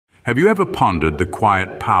Have you ever pondered the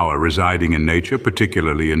quiet power residing in nature,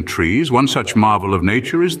 particularly in trees? One such marvel of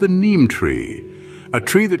nature is the neem tree, a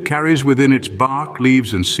tree that carries within its bark,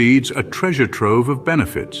 leaves and seeds a treasure trove of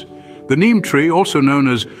benefits. The neem tree, also known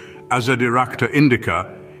as Azadirachta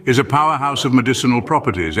indica, is a powerhouse of medicinal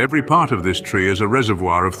properties. Every part of this tree is a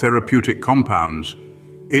reservoir of therapeutic compounds.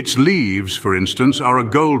 Its leaves, for instance, are a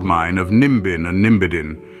goldmine of nimbin and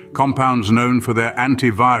nimbidin, compounds known for their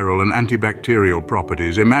antiviral and antibacterial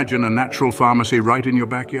properties. Imagine a natural pharmacy right in your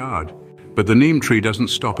backyard. But the neem tree doesn't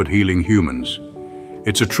stop at healing humans.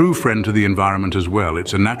 It's a true friend to the environment as well.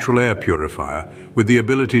 It's a natural air purifier with the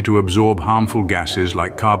ability to absorb harmful gases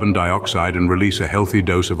like carbon dioxide and release a healthy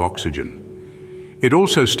dose of oxygen. It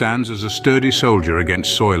also stands as a sturdy soldier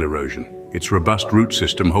against soil erosion, its robust root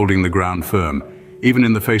system holding the ground firm, even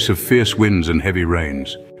in the face of fierce winds and heavy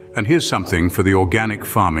rains. And here's something for the organic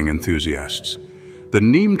farming enthusiasts. The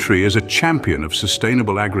neem tree is a champion of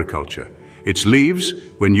sustainable agriculture. Its leaves,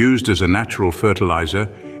 when used as a natural fertilizer,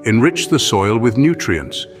 enrich the soil with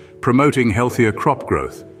nutrients, promoting healthier crop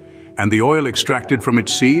growth. And the oil extracted from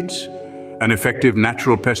its seeds, an effective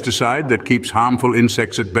natural pesticide that keeps harmful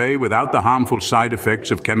insects at bay without the harmful side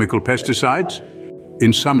effects of chemical pesticides.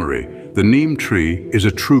 In summary, the neem tree is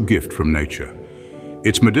a true gift from nature.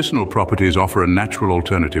 Its medicinal properties offer a natural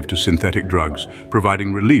alternative to synthetic drugs,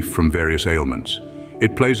 providing relief from various ailments.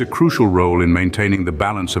 It plays a crucial role in maintaining the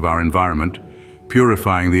balance of our environment,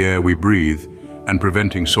 purifying the air we breathe, and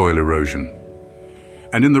preventing soil erosion.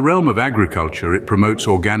 And in the realm of agriculture, it promotes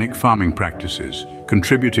organic farming practices,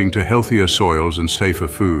 contributing to healthier soils and safer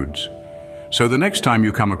foods. So the next time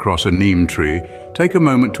you come across a neem tree, take a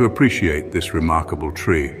moment to appreciate this remarkable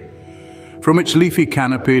tree. From its leafy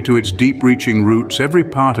canopy to its deep-reaching roots, every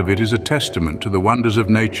part of it is a testament to the wonders of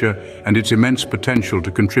nature and its immense potential to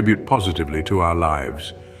contribute positively to our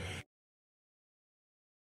lives.